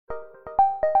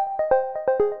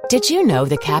Did you know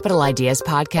the Capital Ideas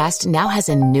podcast now has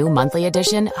a new monthly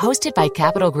edition hosted by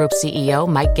Capital Group CEO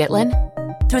Mike Gitlin?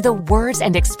 Through the words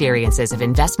and experiences of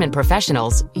investment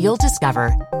professionals, you'll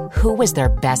discover who was their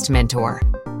best mentor,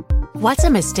 what's a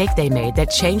mistake they made that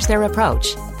changed their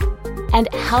approach, and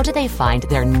how do they find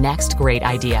their next great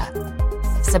idea.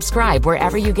 Subscribe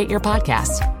wherever you get your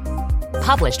podcasts.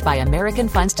 Published by American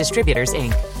Funds Distributors,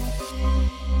 Inc.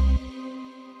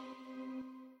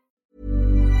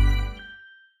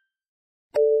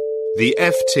 The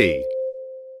FT.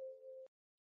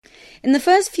 In the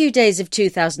first few days of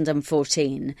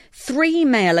 2014, 3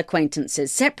 male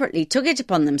acquaintances separately took it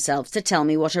upon themselves to tell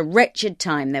me what a wretched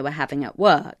time they were having at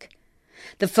work.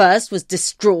 The first was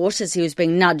distraught as he was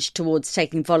being nudged towards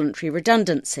taking voluntary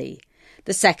redundancy.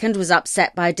 The second was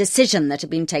upset by a decision that had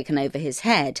been taken over his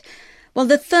head, while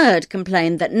the third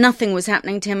complained that nothing was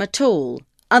happening to him at all.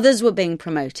 Others were being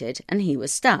promoted and he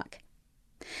was stuck.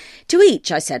 To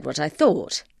each I said what I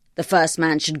thought. The first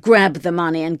man should grab the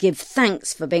money and give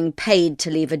thanks for being paid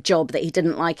to leave a job that he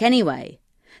didn't like anyway.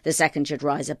 The second should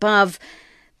rise above.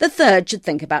 The third should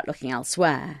think about looking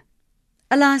elsewhere.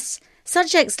 Alas,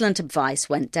 such excellent advice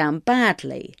went down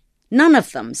badly. None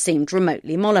of them seemed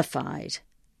remotely mollified.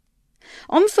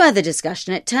 On further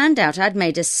discussion, it turned out I'd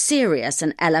made a serious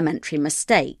and elementary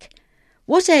mistake.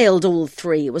 What ailed all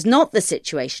 3 was not the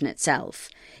situation itself.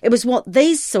 It was what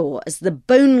they saw as the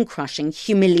bone-crushing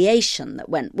humiliation that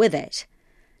went with it.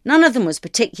 None of them was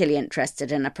particularly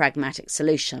interested in a pragmatic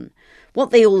solution.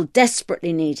 What they all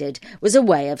desperately needed was a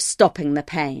way of stopping the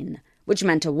pain, which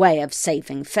meant a way of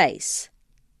saving face.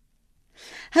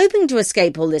 Hoping to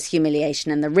escape all this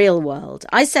humiliation in the real world,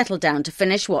 I settled down to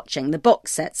finish watching the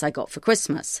box sets I got for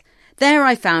Christmas. There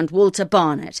I found Walter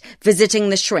Barnett visiting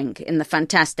the shrink in the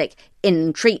fantastic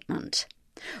In Treatment.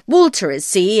 Walter is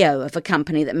CEO of a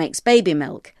company that makes baby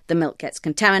milk. The milk gets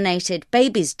contaminated,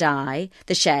 babies die,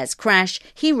 the shares crash,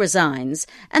 he resigns,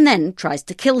 and then tries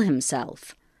to kill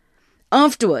himself.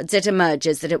 Afterwards, it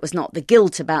emerges that it was not the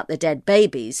guilt about the dead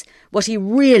babies. What he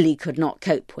really could not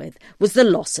cope with was the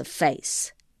loss of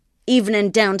face. Even in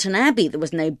Downton Abbey, there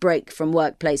was no break from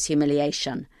workplace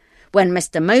humiliation. When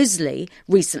Mr. Mosley,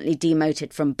 recently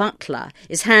demoted from butler,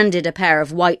 is handed a pair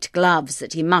of white gloves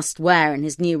that he must wear in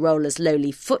his new role as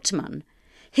lowly footman,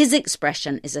 his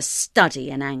expression is a study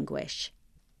in anguish.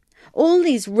 All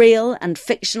these real and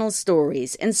fictional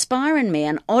stories inspire in me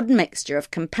an odd mixture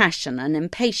of compassion and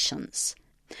impatience.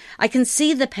 I can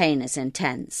see the pain is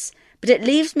intense, but it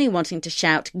leaves me wanting to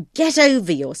shout, "Get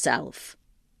over yourself!"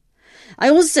 I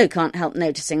also can't help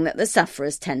noticing that the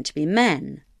sufferers tend to be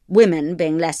men, women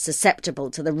being less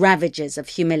susceptible to the ravages of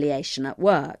humiliation at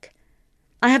work.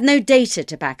 I have no data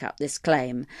to back up this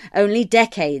claim, only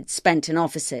decades spent in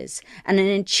offices and an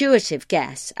intuitive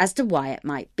guess as to why it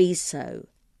might be so.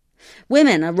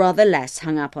 Women are rather less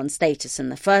hung up on status in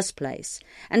the first place,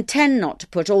 and tend not to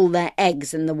put all their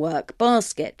eggs in the work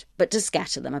basket, but to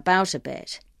scatter them about a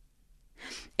bit.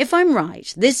 If I'm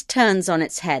right, this turns on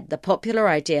its head the popular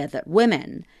idea that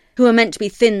women, who are meant to be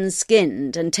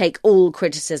thin-skinned and take all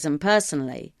criticism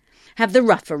personally, have the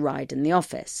rougher ride in the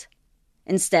office.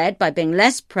 Instead, by being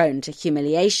less prone to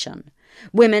humiliation,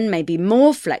 women may be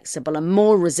more flexible and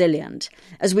more resilient,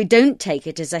 as we don't take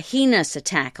it as a heinous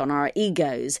attack on our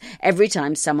egos every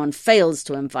time someone fails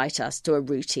to invite us to a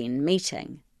routine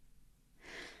meeting.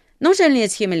 Not only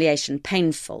is humiliation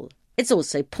painful, it's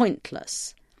also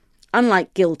pointless.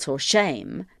 Unlike guilt or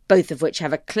shame, both of which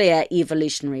have a clear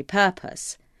evolutionary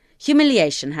purpose,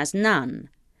 humiliation has none.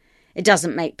 It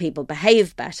doesn't make people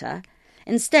behave better.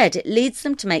 Instead, it leads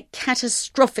them to make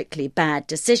catastrophically bad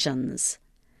decisions.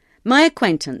 My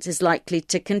acquaintance is likely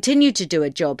to continue to do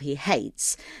a job he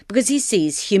hates because he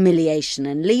sees humiliation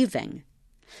in leaving.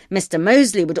 Mr.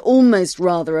 Mosley would almost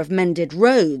rather have mended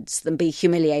roads than be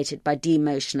humiliated by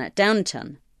demotion at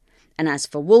Downton. And as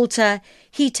for Walter,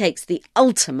 he takes the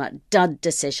ultimate dud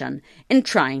decision in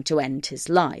trying to end his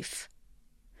life.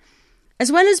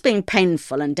 As well as being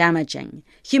painful and damaging,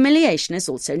 humiliation is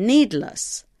also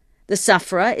needless. The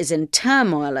sufferer is in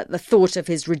turmoil at the thought of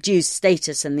his reduced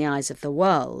status in the eyes of the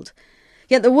world.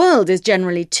 Yet the world is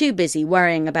generally too busy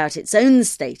worrying about its own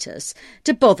status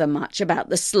to bother much about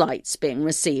the slights being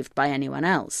received by anyone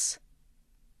else.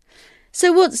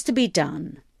 So what's to be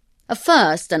done? A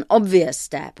first and obvious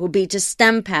step would be to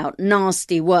stamp out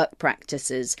nasty work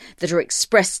practices that are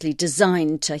expressly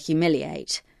designed to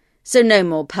humiliate. So no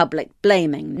more public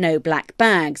blaming, no black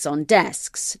bags on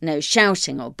desks, no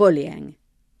shouting or bullying.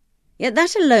 Yet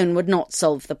that alone would not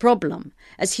solve the problem,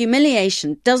 as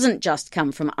humiliation doesn't just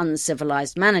come from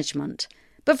uncivilized management,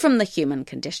 but from the human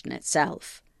condition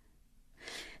itself.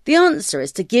 The answer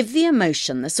is to give the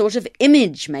emotion the sort of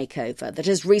image makeover that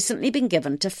has recently been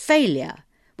given to failure,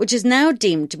 which is now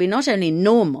deemed to be not only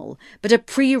normal, but a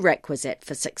prerequisite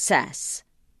for success.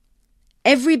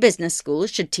 Every business school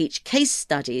should teach case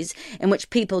studies in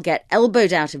which people get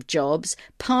elbowed out of jobs,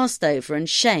 passed over and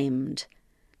shamed.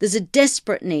 There's a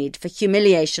desperate need for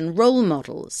humiliation role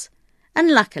models.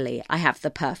 And luckily, I have the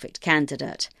perfect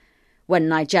candidate. When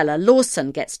Nigella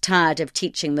Lawson gets tired of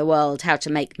teaching the world how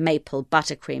to make maple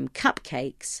buttercream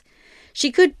cupcakes,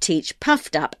 she could teach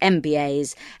puffed-up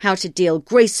MBAs how to deal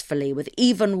gracefully with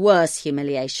even worse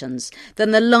humiliations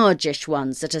than the largish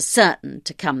ones that are certain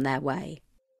to come their way.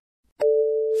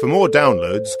 For more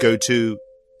downloads, go to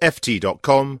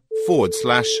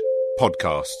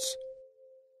ft.com/podcasts.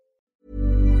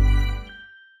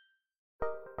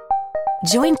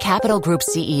 Join Capital Group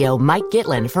CEO Mike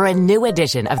Gitlin for a new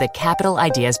edition of the Capital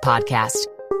Ideas Podcast.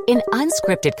 In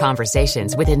unscripted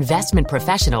conversations with investment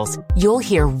professionals, you'll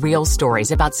hear real stories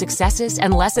about successes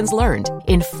and lessons learned,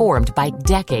 informed by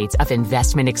decades of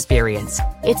investment experience.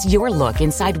 It's your look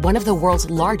inside one of the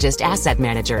world's largest asset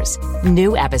managers.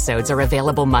 New episodes are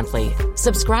available monthly.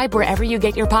 Subscribe wherever you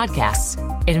get your podcasts.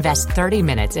 Invest 30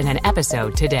 minutes in an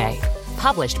episode today.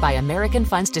 Published by American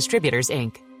Funds Distributors,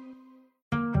 Inc.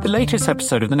 The latest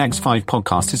episode of the Next 5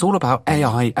 podcast is all about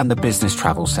AI and the business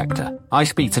travel sector. I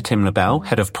speak to Tim LaBelle,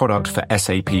 Head of Product for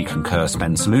SAP Concur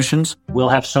Spend Solutions. We'll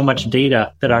have so much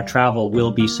data that our travel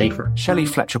will be safer. Shelley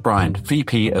Fletcher-Bryant,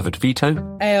 VP of Advito.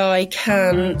 AI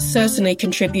can certainly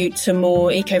contribute to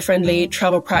more eco-friendly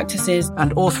travel practices.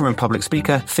 And author and public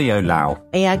speaker Theo Lau.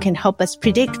 AI can help us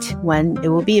predict when it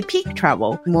will be a peak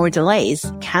travel, more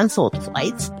delays, cancelled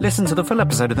flights. Listen to the full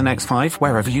episode of the Next 5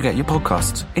 wherever you get your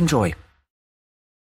podcasts. Enjoy.